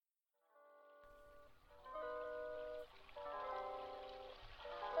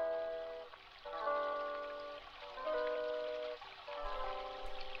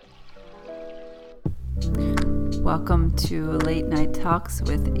Welcome to Late Night Talks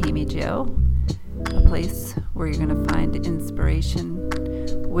with Amy Jo, a place where you're going to find inspiration,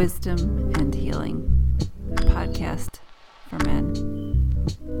 wisdom, and healing. A podcast for men.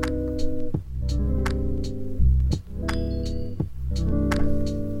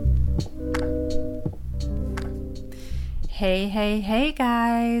 Hey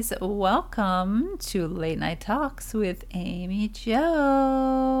guys, welcome to Late Night Talks with Amy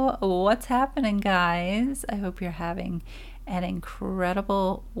Jo. What's happening, guys? I hope you're having an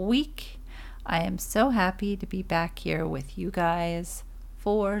incredible week. I am so happy to be back here with you guys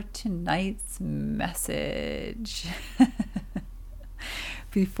for tonight's message.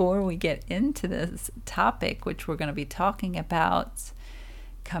 Before we get into this topic, which we're going to be talking about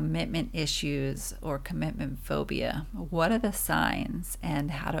commitment issues or commitment phobia. What are the signs and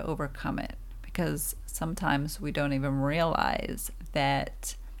how to overcome it? Because sometimes we don't even realize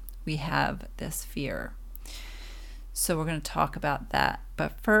that we have this fear. So we're going to talk about that.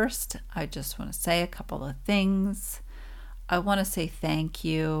 But first, I just want to say a couple of things. I want to say thank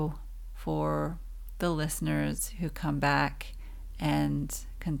you for the listeners who come back and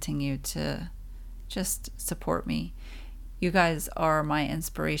continue to just support me. You guys are my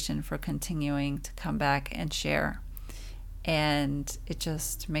inspiration for continuing to come back and share. And it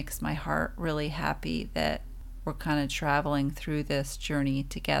just makes my heart really happy that we're kind of traveling through this journey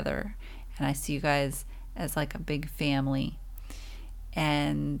together. And I see you guys as like a big family.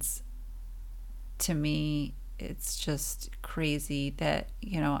 And to me, it's just crazy that,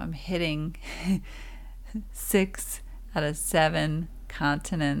 I'm hitting 6 out of 7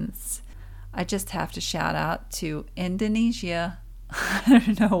 continents. I just have to shout out to Indonesia. I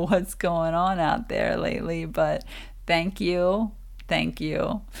don't know what's going on out there lately, but thank you.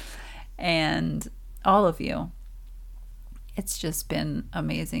 And all of you. It's just been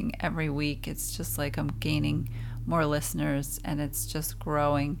amazing every week. It's just like I'm gaining more listeners and it's just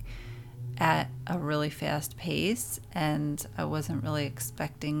growing at a really fast pace. And I wasn't really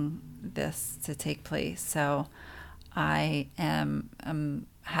expecting this to take place. So I'm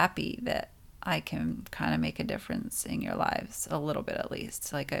happy that I can kind of make a difference in your lives, a little bit at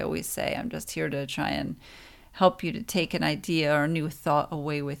least. Like I always say, I'm just here to try and help you to take an idea or a new thought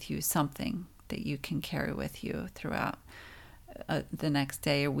away with you, something that you can carry with you throughout the next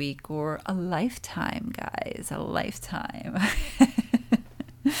day or week or a lifetime, guys, a lifetime.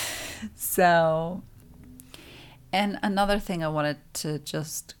 So, and another thing I wanted to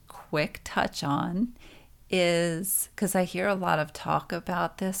just quick touch on is because I hear a lot of talk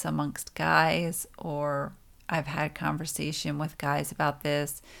about this amongst guys, or I've had conversation with guys about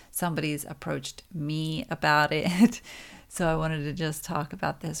this. Somebody's approached me about it. So I wanted to just talk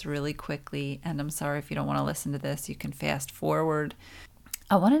about this really quickly. And I'm sorry if you don't want to listen to this, you can fast forward.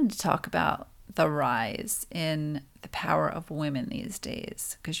 I wanted to talk about the rise in the power of women these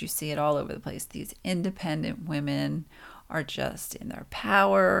days, because you see it all over the place. These independent women are just in their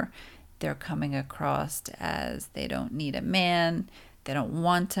power. They're coming across as they don't need a man. They don't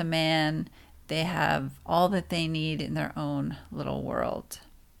want a man. They have all that they need in their own little world.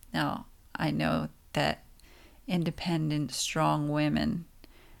 Now, I know that independent, strong women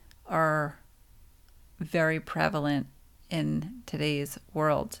are very prevalent in today's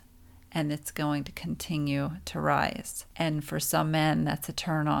world, and it's going to continue to rise. And for some men, that's a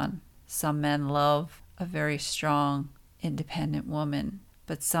turn on. Some men love a very strong, independent woman.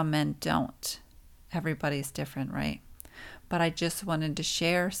 But some men don't. Everybody's different, right? But I just wanted to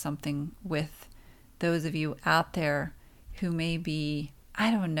share something with those of you out there who may be,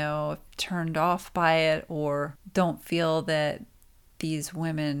 I don't know, turned off by it or don't feel that these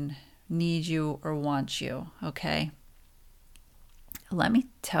women need you or want you, okay? Let me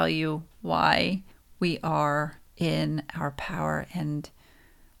tell you why we are in our power and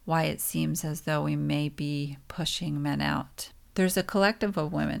why it seems as though we may be pushing men out. There's a collective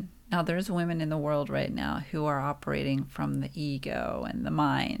of women. Now, there's women in the world right now who are operating from the ego and the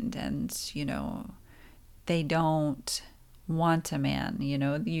mind, and, they don't want a man.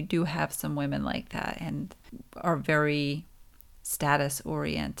 You do have some women like that and are very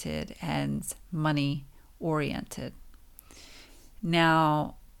status-oriented and money-oriented.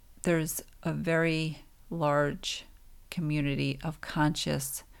 Now, there's a very large community of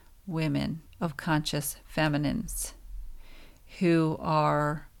conscious women, of conscious feminines, who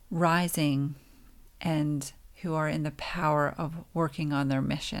are rising and who are in the power of working on their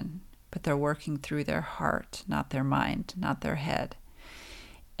mission, but they're working through their heart, not their mind, not their head.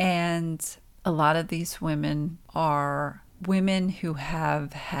 And a lot of these women are women who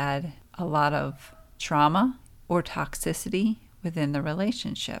have had a lot of trauma or toxicity within the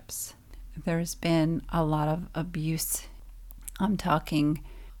relationships. there's been a lot of abuse. I'm talking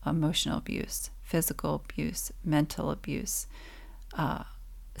emotional abuse, physical abuse, mental abuse,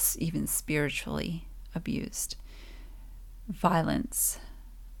 even spiritually abused, violence,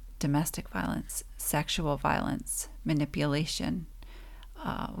 domestic violence, sexual violence, manipulation.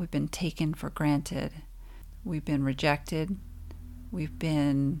 We've been taken for granted. We've been rejected. We've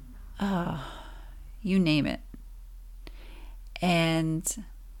been, you name it. And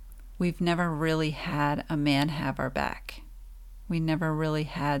we've never really had a man have our back. We never really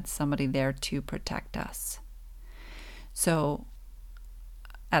had somebody there to protect us. So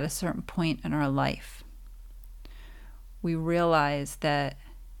at a certain point in our life, we realize that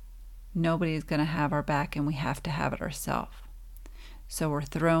nobody's going to have our back and we have to have it ourselves. So we're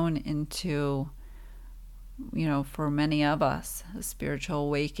thrown into, for many of us, a spiritual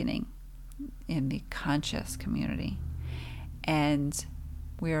awakening in the conscious community. And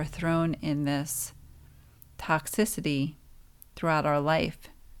we are thrown in this toxicity throughout our life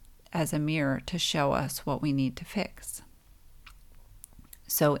as a mirror to show us what we need to fix.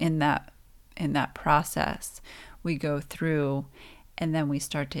 So in that process, we go through, and then we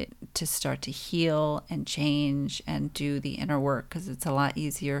start to heal and change and do the inner work, because it's a lot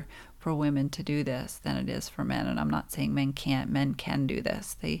easier for women to do this than it is for men. And I'm not saying men can't. Men can do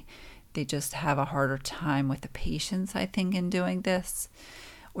this. They just have a harder time with the patience, I think, in doing this,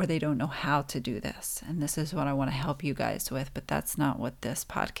 or they don't know how to do this. And this is what I want to help you guys with, but that's not what this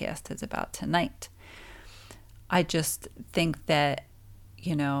podcast is about tonight. I just think that,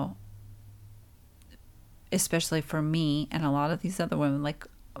 especially for me and a lot of these other women, like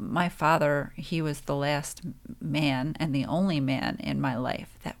my father, he was the last man and the only man in my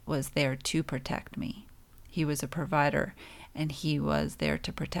life that was there to protect me. He was a provider, and he was there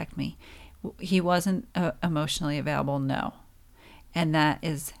to protect me. He wasn't emotionally available, no. And that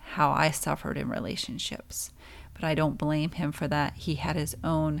is how I suffered in relationships. But I don't blame him for that. He had his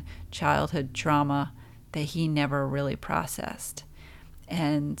own childhood trauma that he never really processed.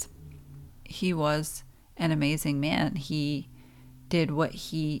 And he was an amazing man. He did what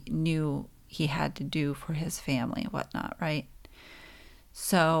he knew he had to do for his family and whatnot, right?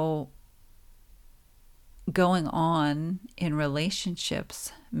 So going on in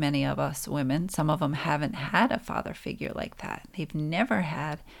relationships, many of us women, some of them haven't had a father figure like that. They've never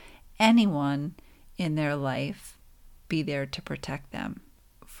had anyone in their life be there to protect them.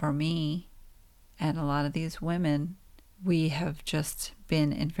 For me and a lot of these women, we have just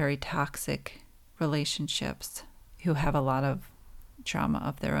been in very toxic relationships who have a lot of trauma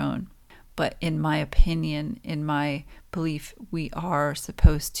of their own. But in my opinion, in my belief, we are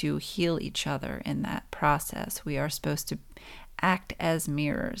supposed to heal each other in that process. We are supposed to act as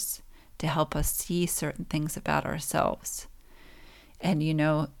mirrors to help us see certain things about ourselves. And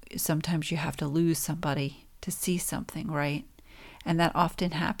sometimes you have to lose somebody to see something, right? And that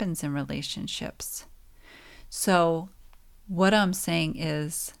often happens in relationships. So what I'm saying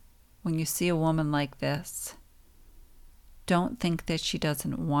is, when you see a woman like this, don't think that she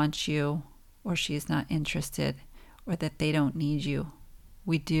doesn't want you, or she's not interested, or that they don't need you.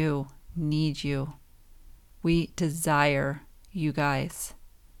 We do need you. We desire you guys.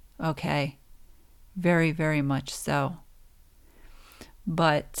 Okay? Very, very much so.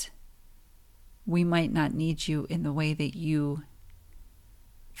 But we might not need you in the way that you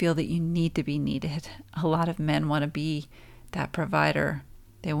feel that you need to be needed. A lot of men want to be that provider.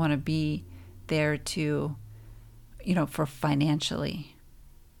 They want to be there to, for financially.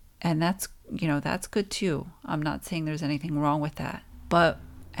 And that's good too. I'm not saying there's anything wrong with that. But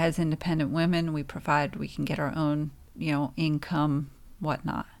as independent women, we can get our own, income,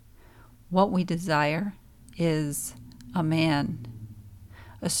 whatnot. What we desire is a man,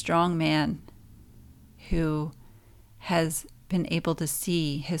 a strong man who has been able to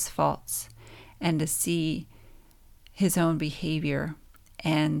see his faults and to see his own behavior,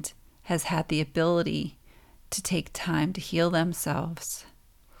 and has had the ability to take time to heal themselves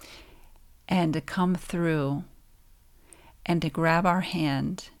and to come through and to grab our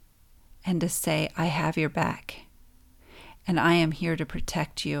hand and to say, I have your back and I am here to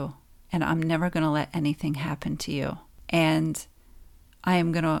protect you, and I'm never going to let anything happen to you, and I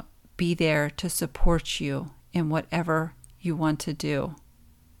am going to be there to support you in whatever you want to do.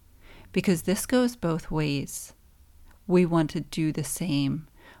 Because this goes both ways. We want to do the same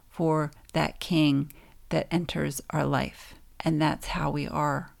for that king that enters our life. And that's how we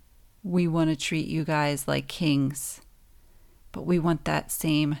are. We want to treat you guys like kings, but we want that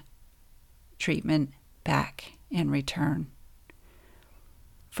same treatment back in return.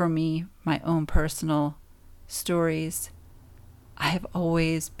 For me, my own personal stories, I have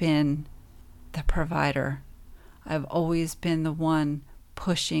always been the provider. I've always been the one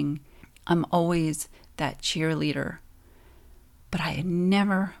pushing. I'm always that cheerleader. But I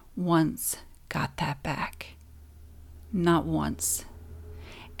never once got that back. Not once.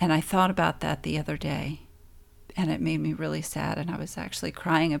 And I thought about that the other day, and it made me really sad, and I was actually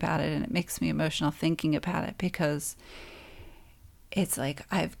crying about it, and it makes me emotional thinking about it, because it's like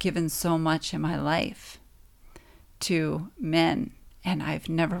I've given so much in my life to men, and I've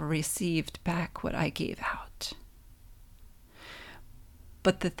never received back what I gave out.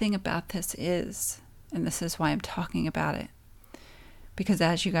 But the thing about this is, and this is why I'm talking about it, because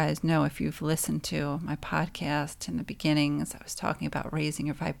as you guys know, if you've listened to my podcast in the beginnings, I was talking about raising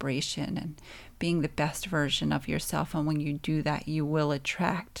your vibration and being the best version of yourself. And when you do that, you will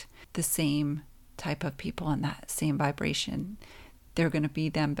attract the same type of people in that same vibration. They're going to be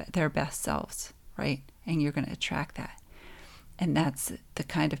their best selves, right? And you're going to attract that. And that's the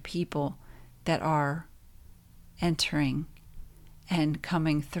kind of people that are entering and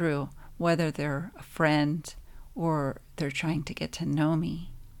coming through, whether they're a friend or they're trying to get to know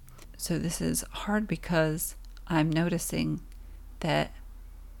me. So this is hard because I'm noticing that,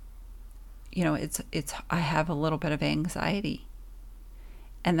 I have a little bit of anxiety.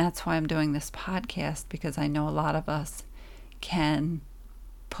 And that's why I'm doing this podcast, because I know a lot of us can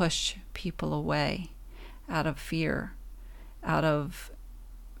push people away out of fear of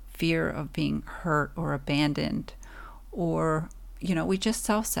being hurt or abandoned, or, we just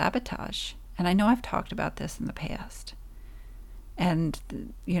self-sabotage. And I know I've talked about this in the past. And,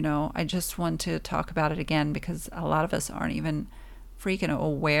 I just want to talk about it again, because a lot of us aren't even freaking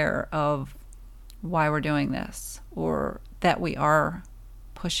aware of why we're doing this, or that we are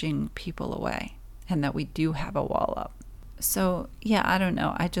pushing people away, and that we do have a wall up. So, yeah, I don't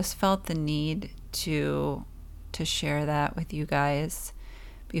know. I just felt the need to share that with you guys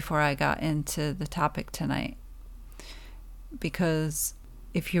before I got into the topic tonight. Because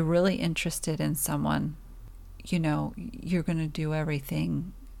if you're really interested in someone, you're going to do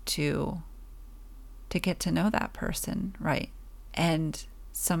everything to get to know that person, right? And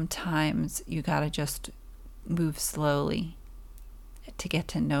sometimes you got to just move slowly to get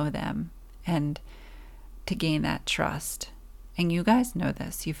to know them and to gain that trust. And you guys know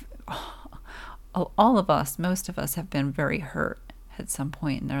this. All of us, most of us have been very hurt at some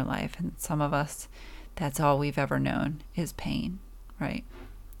point in their life. And some of us, that's all we've ever known is pain, right?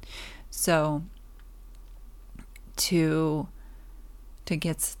 So to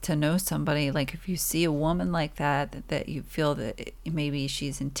get to know somebody, like if you see a woman like that you feel that maybe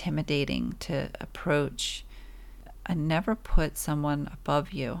she's intimidating to approach, I never put someone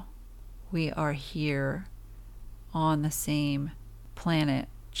above you. We are here on the same planet,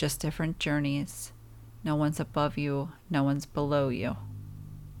 just different journeys. No one's above you, no one's below you.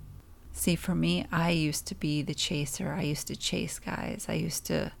 See, for me, I used to be the chaser. I used to chase guys. I used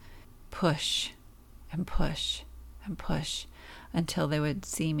to push and push and push until they would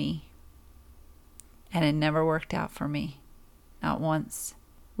see me. And it never worked out for me. Not once.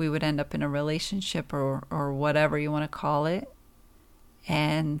 We would end up in a relationship or whatever you want to call it.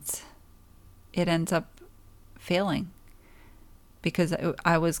 And it ends up failing. Because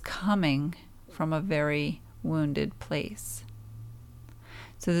I was coming from a very wounded place.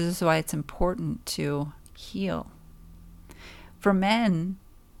 So this is why it's important to heal. For men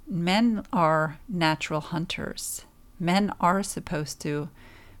are natural hunters. Men are supposed to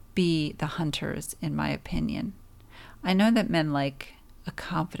be the hunters, in my opinion. I know that men like a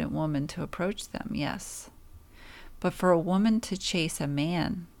confident woman to approach them, yes. But for a woman to chase a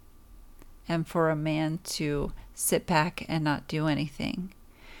man, and for a man to sit back and not do anything,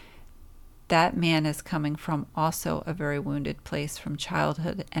 that man is coming from also a very wounded place from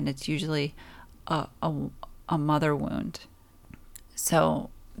childhood, and it's usually a mother wound.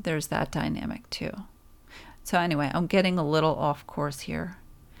 So there's that dynamic too. So anyway, I'm getting a little off course here,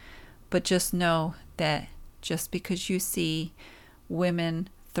 but just know that just because you see women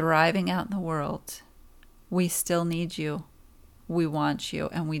thriving out in the world, we still need you. We want you,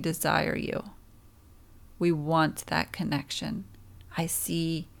 and we desire you. We want that connection. I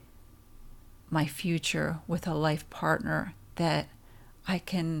see my future with a life partner that I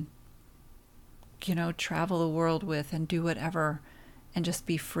can, travel the world with and do whatever and just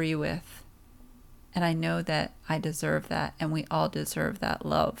be free with. And I know that I deserve that, and we all deserve that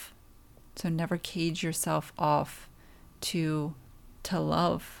love. So never cage yourself off to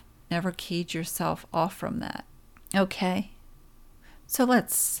love. Never cage yourself off from that. Okay? So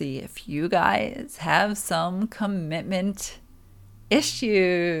let's see if you guys have some commitment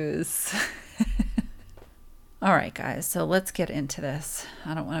issues. All right, guys, so let's get into this.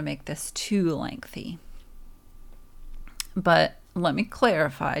 I don't want to make this too lengthy. But let me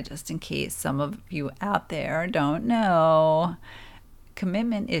clarify, just in case some of you out there don't know.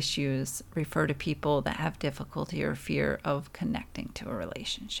 Commitment issues refer to people that have difficulty or fear of connecting to a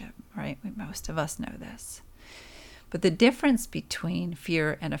relationship, right? Most of us know this. But the difference between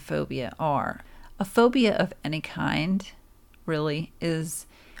fear and a phobia are a phobia of any kind really is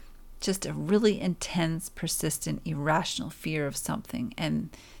just a really intense, persistent, irrational fear of something. And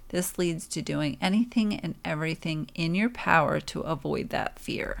this leads to doing anything and everything in your power to avoid that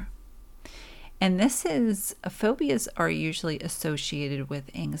fear. And phobias are usually associated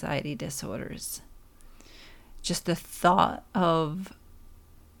with anxiety disorders. Just the thought of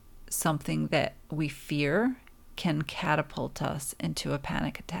something that we fear can catapult us into a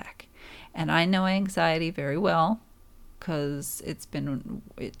panic attack. And I know anxiety very well because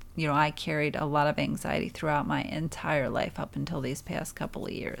I carried a lot of anxiety throughout my entire life up until these past couple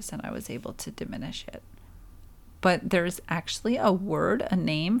of years, and I was able to diminish it. But there's actually a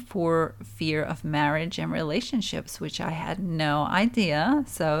name for fear of marriage and relationships, which I had no idea.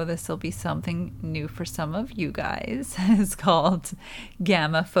 So this will be something new for some of you guys. It's called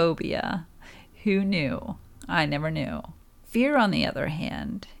gamophobia. Who knew? I never knew. Fear, on the other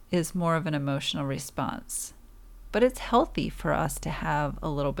hand, is more of an emotional response. But it's healthy for us to have a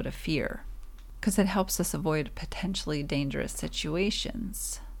little bit of fear because it helps us avoid potentially dangerous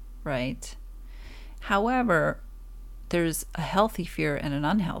situations, right? However, there's a healthy fear and an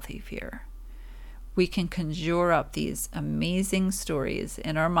unhealthy fear. We can conjure up these amazing stories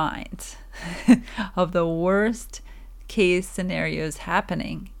in our minds of the worst case scenarios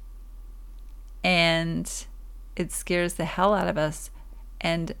happening, and it scares the hell out of us,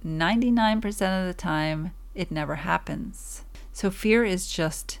 and 99% of the time, it never happens. So fear is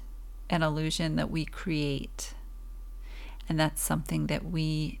just an illusion that we create, and that's something that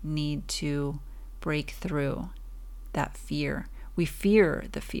we need to break through. That fear. We fear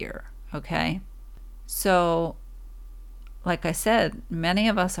the fear, okay? So, like I said, many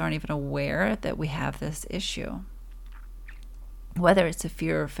of us aren't even aware that we have this issue, whether it's a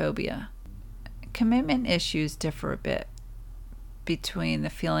fear or phobia. Commitment issues differ a bit between the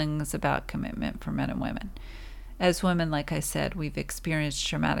feelings about commitment for men and women. As women, like I said, we've experienced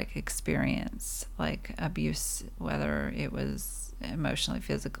traumatic experience, like abuse, whether it was emotionally,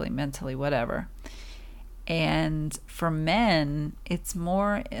 physically, mentally, whatever. And for men, it's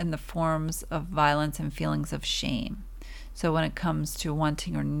more in the forms of violence and feelings of shame. So when it comes to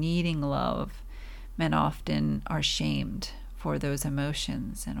wanting or needing love, men often are shamed for those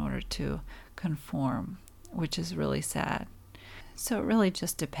emotions in order to conform, which is really sad. So it really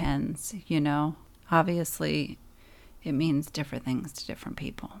just depends, Obviously, it means different things to different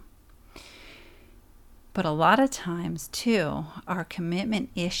people. But a lot of times, too, our commitment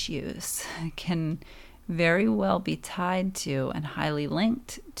issues can very well be tied to and highly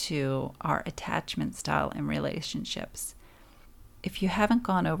linked to our attachment style in relationships. If you haven't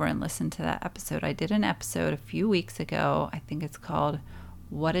gone over and listened to that episode, I did an episode a few weeks ago. I think it's called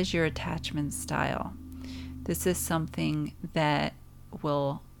What is Your Attachment Style? This is something that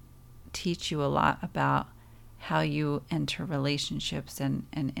will teach you a lot about how you enter relationships and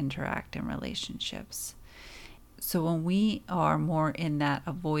interact in relationships. So when we are more in that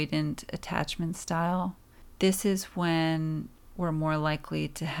avoidant attachment style, this is when we're more likely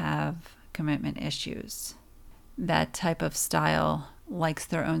to have commitment issues. That type of style likes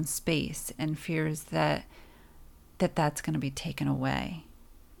their own space and fears that that's going to be taken away.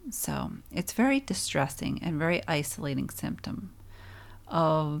 So it's very distressing and very isolating symptom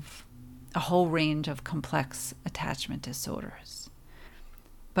of a whole range of complex attachment disorders.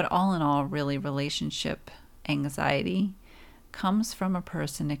 But all in all, really, relationship anxiety comes from a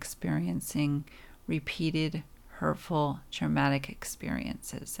person experiencing repeated hurtful, traumatic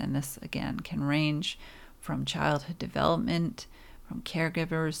experiences. And this, again, can range from childhood development, from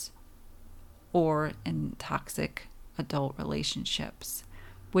caregivers, or in toxic adult relationships,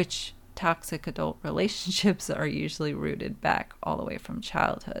 which toxic adult relationships are usually rooted back all the way from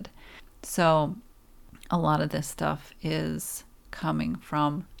childhood. So a lot of this stuff is coming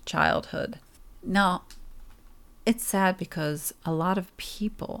from childhood. Now, it's sad because a lot of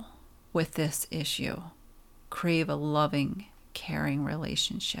people with this issue crave a loving, caring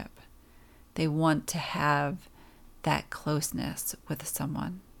relationship. They want to have that closeness with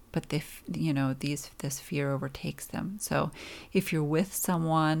someone, but this fear overtakes them. So if you're with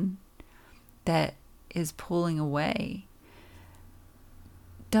someone that is pulling away,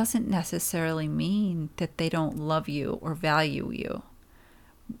 doesn't necessarily mean that they don't love you or value you.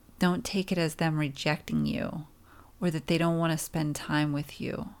 Don't take it as them rejecting you, or that they don't want to spend time with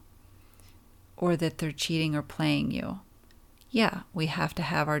you, or that they're cheating or playing you. Yeah, we have to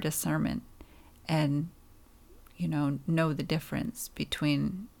have our discernment and, know the difference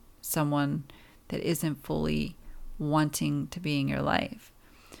between someone that isn't fully wanting to be in your life.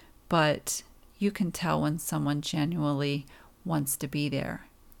 But you can tell when someone genuinely wants to be there,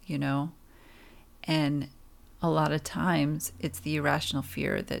 and a lot of times it's the irrational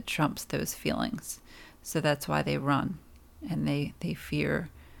fear that trumps those feelings. So that's why they run, and they fear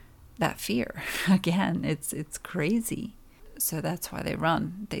that fear. Again, it's crazy. So that's why they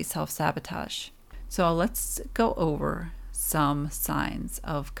run. They self-sabotage. So let's go over some signs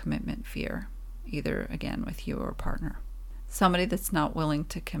of commitment fear, either again with you or a partner. Somebody that's not willing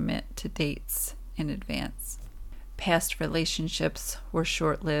to commit to dates in advance. Past relationships were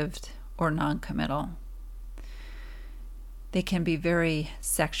short-lived or non-committal. They can be very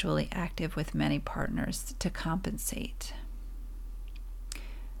sexually active with many partners to compensate.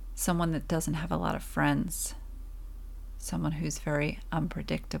 Someone that doesn't have a lot of friends. Someone who's very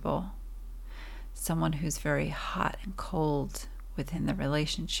unpredictable. Someone who's very hot and cold within the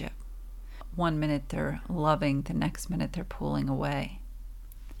relationship. One minute they're loving, the next minute they're pulling away.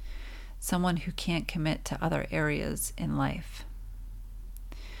 Someone who can't commit to other areas in life.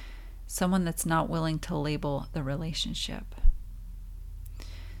 Someone that's not willing to label the relationship.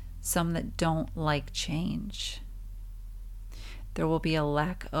 Some that don't like change. There will be a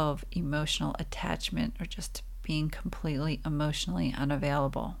lack of emotional attachment or just being completely emotionally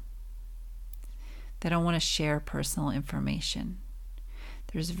unavailable. They don't want to share personal information.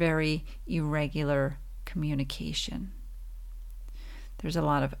 There's very irregular communication. There's a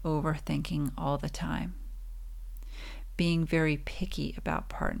lot of overthinking all the time. Being very picky about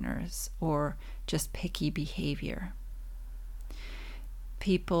partners or just picky behavior.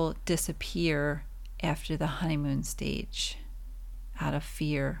 People disappear after the honeymoon stage out of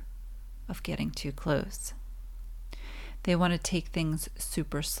fear of getting too close. They want to take things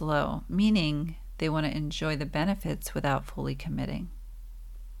super slow, meaning they want to enjoy the benefits without fully committing.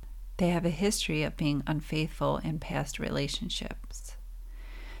 They have a history of being unfaithful in past relationships.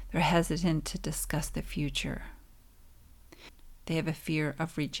 They're hesitant to discuss the future. They have a fear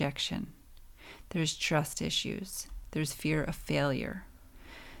of rejection. There's trust issues. There's fear of failure.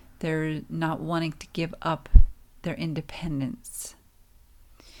 They're not wanting to give up their independence.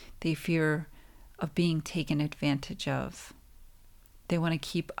 They fear of being taken advantage of. They want to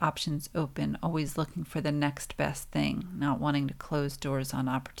keep options open, always looking for the next best thing, not wanting to close doors on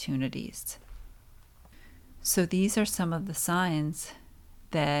opportunities. So these are some of the signs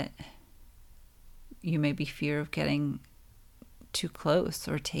that you may be fear of getting too close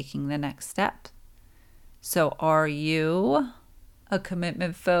or taking the next step. So are you a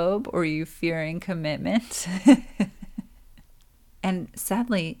commitment phobe, or are you fearing commitment? And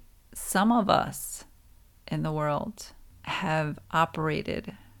sadly, some of us in the world have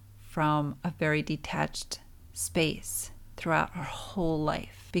operated from a very detached space throughout our whole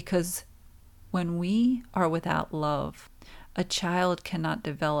life. Because when we are without love, a child cannot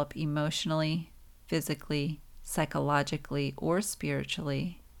develop emotionally, physically, psychologically, or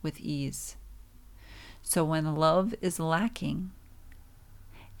spiritually with ease. So when love is lacking,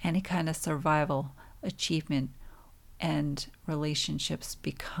 any kind of survival, achievement, and relationships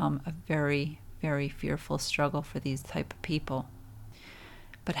become a very, very fearful struggle for these type of people.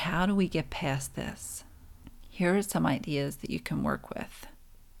 But how do we get past this? Here are some ideas that you can work with.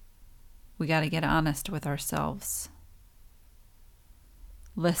 We got to get honest with ourselves.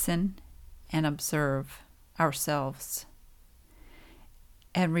 Listen and observe ourselves.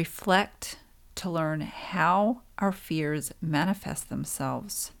 And reflect to learn how our fears manifest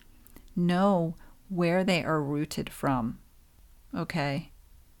themselves. Know where they are rooted from. Okay?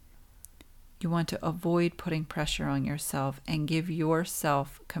 You want to avoid putting pressure on yourself and give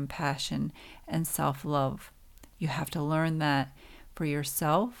yourself compassion and self-love. You have to learn that for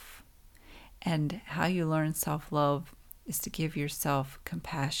yourself. And how you learn self-love is to give yourself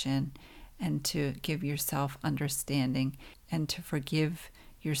compassion and to give yourself understanding and to forgive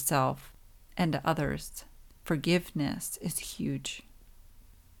yourself and others. Forgiveness is huge.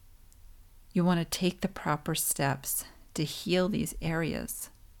 You want to take the proper steps to heal these areas.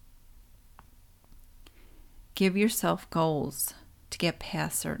 Give yourself goals to get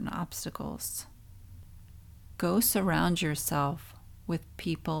past certain obstacles. Go surround yourself with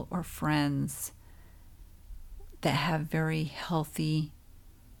people or friends that have very healthy,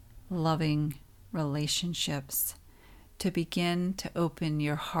 loving relationships to begin to open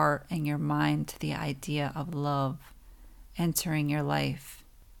your heart and your mind to the idea of love entering your life.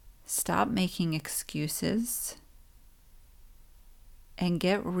 Stop making excuses and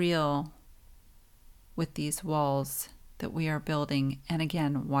get real with these walls that we are building, and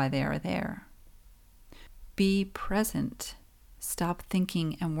again, why they are there. Be present. Stop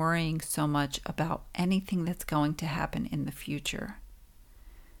thinking and worrying so much about anything that's going to happen in the future.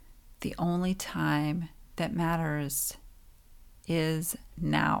 The only time that matters is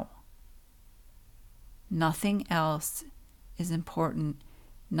now. Nothing else is important.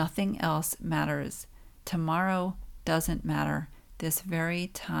 Nothing else matters. Tomorrow doesn't matter. This very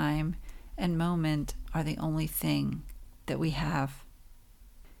time and moment are the only thing that we have.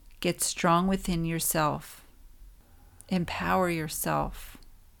 Get strong within yourself. Empower yourself.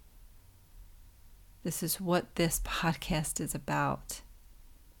 This is what this podcast is about.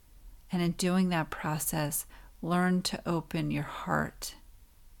 And in doing that process, learn to open your heart.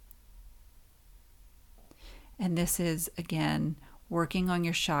 And this is, again, working on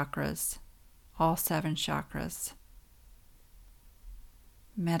your chakras, all 7 chakras.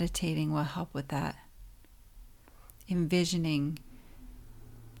 Meditating will help with that. Envisioning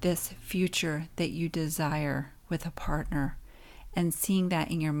this future that you desire with a partner and seeing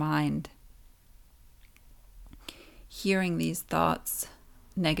that in your mind. Hearing these thoughts,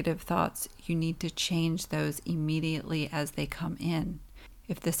 negative thoughts, you need to change those immediately as they come in.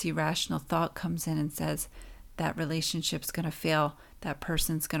 If this irrational thought comes in and says, that relationship's going to fail, that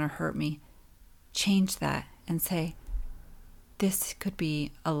person's going to hurt me, change that and say, this could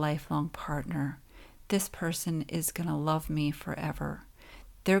be a lifelong partner. This person is going to love me forever.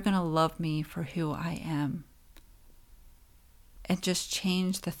 They're going to love me for who I am. And just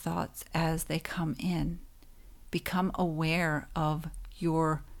change the thoughts as they come in. Become aware of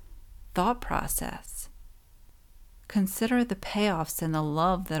your thought process. Consider the payoffs and the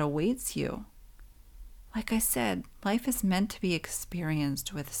love that awaits you. Like I said, life is meant to be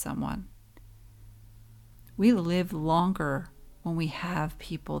experienced with someone. We live longer when we have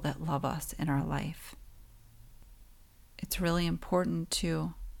people that love us in our life. It's really important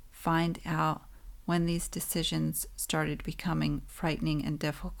to find out when these decisions started becoming frightening and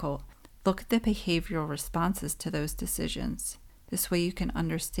difficult. Look at the behavioral responses to those decisions. This way you can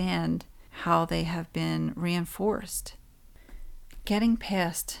understand how they have been reinforced. Getting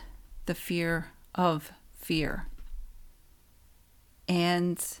past the fear of fear.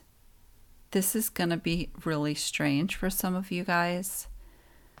 And this is going to be really strange for some of you guys,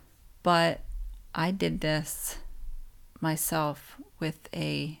 but I did this myself with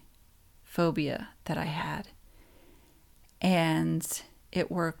a phobia that I had, and it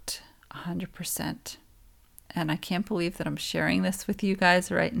worked 100%. And I can't believe that I'm sharing this with you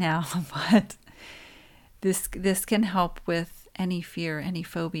guys right now, but this can help with any fear, any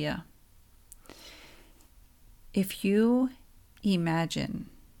phobia. If you imagine,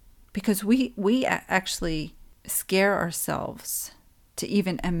 because we actually scare ourselves to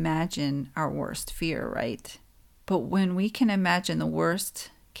even imagine our worst fear, right? But when we can imagine the worst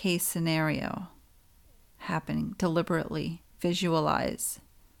case scenario happening, deliberately visualize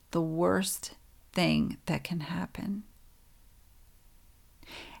the worst thing that can happen,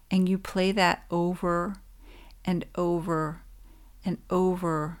 and you play that over and over and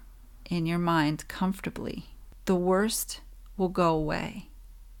over in your mind comfortably, the worst will go away,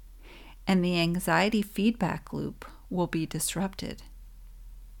 and the anxiety feedback loop will be disrupted.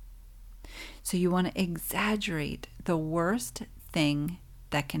 So you want to exaggerate the worst thing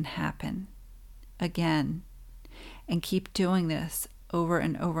that can happen again, and keep doing this over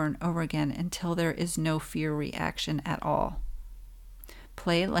and over and over again until there is no fear reaction at all.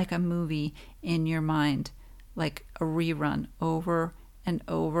 Play it like a movie in your mind, like a rerun, over and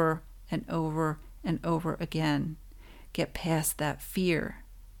over and over and over again. Get past that fear.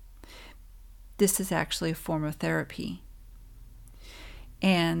 This is actually a form of therapy.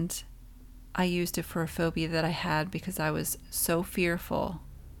 And I used it for a phobia that I had because I was so fearful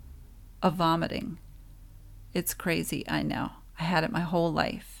of vomiting. It's crazy, I know. I had it my whole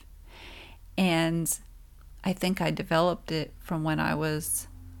life. And I think I developed it from when I was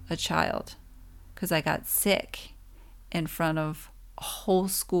a child, because I got sick in front of a whole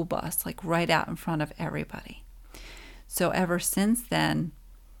school bus, like right out in front of everybody. So ever since then,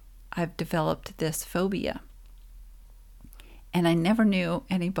 I've developed this phobia. And I never knew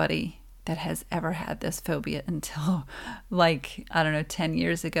anybody that has ever had this phobia until 10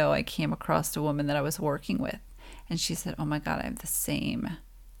 years ago, I came across a woman that I was working with. And she said, oh my God, I have the same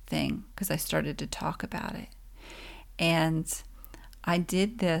thing, because I started to talk about it. And I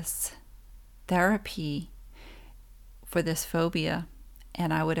did this therapy for this phobia,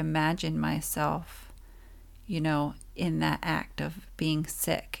 and I would imagine myself, in that act of being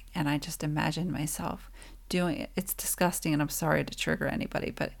sick. And I just imagined myself doing it. It's disgusting, and I'm sorry to trigger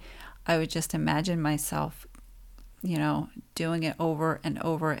anybody, but I would just imagine myself, doing it over and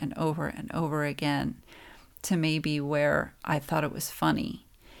over and over and over again, to maybe where I thought it was funny.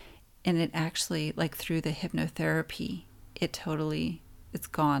 And it actually, like through the hypnotherapy, it's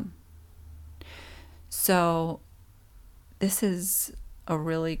gone. So this is a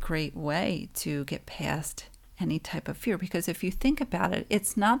really great way to get past any type of fear, because if you think about it,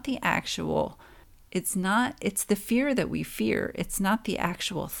 it's the fear that we fear. It's not the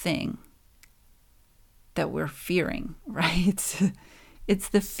actual thing that we're fearing, right? It's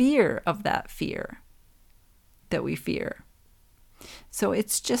the fear of that fear that we fear. So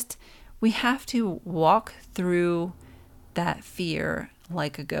it's just, we have to walk through that fear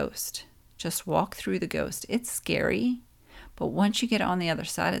like a ghost. Just walk through the ghost. It's scary, but once you get on the other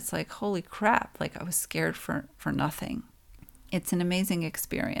side, it's like, holy crap, like I was scared for nothing. It's an amazing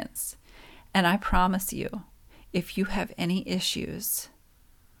experience. And I promise you, if you have any issues,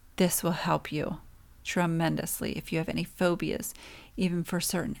 this will help you tremendously. If you have any phobias, even for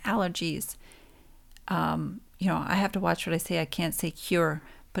certain allergies, I have to watch what I say. I can't say cure,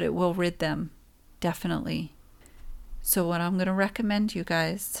 but it will rid them, definitely. So what I'm going to recommend you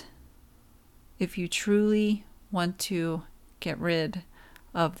guys, if you truly want to get rid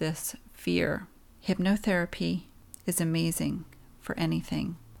of this fear, hypnotherapy is amazing for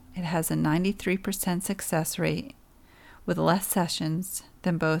anything. It has a 93% success rate with less sessions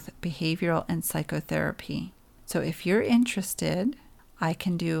than both behavioral and psychotherapy. So if you're interested, I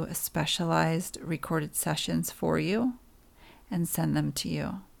can do a specialized recorded sessions for you and send them to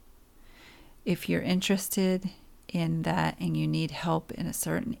you. If you're interested in that and you need help in a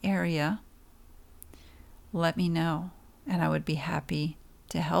certain area, let me know and I would be happy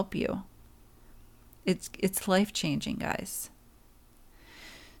to help you. It's life-changing, guys.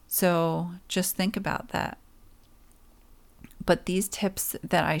 So just think about that. But these tips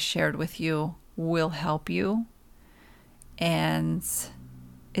that I shared with you will help you. And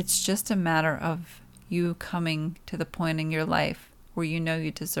it's just a matter of you coming to the point in your life where you know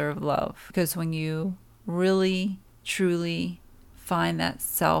you deserve love. Because when you really, truly find that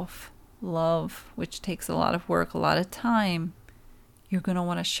self-love, which takes a lot of work, a lot of time, you're going to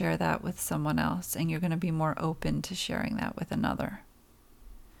want to share that with someone else, and you're going to be more open to sharing that with another.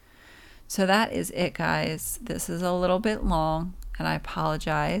 So that is it, guys. This is a little bit long, and I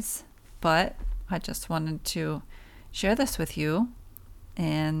apologize, but I just wanted to share this with you,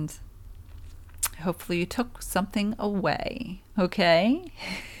 and hopefully you took something away, okay?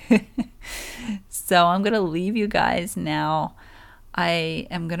 So I'm going to leave you guys now. I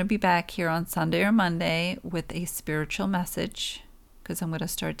am going to be back here on Sunday or Monday with a spiritual message, because I'm going to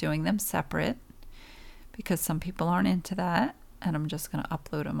start doing them separate, because some people aren't into that. And I'm just going to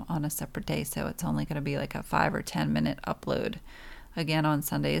upload them on a separate day. So it's only going to be like a 5 or 10 minute upload, again, on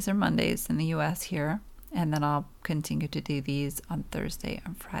Sundays or Mondays in the US here. And then I'll continue to do these on Thursday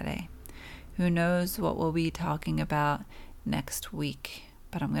and Friday. Who knows what we'll be talking about next week,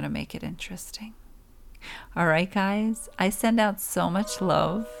 but I'm going to make it interesting. All right, guys, I send out so much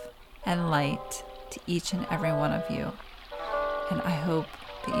love and light to each and every one of you. And I hope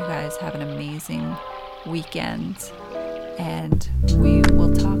that you guys have an amazing weekend. And we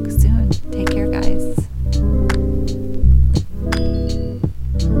will talk soon. Take care, guys.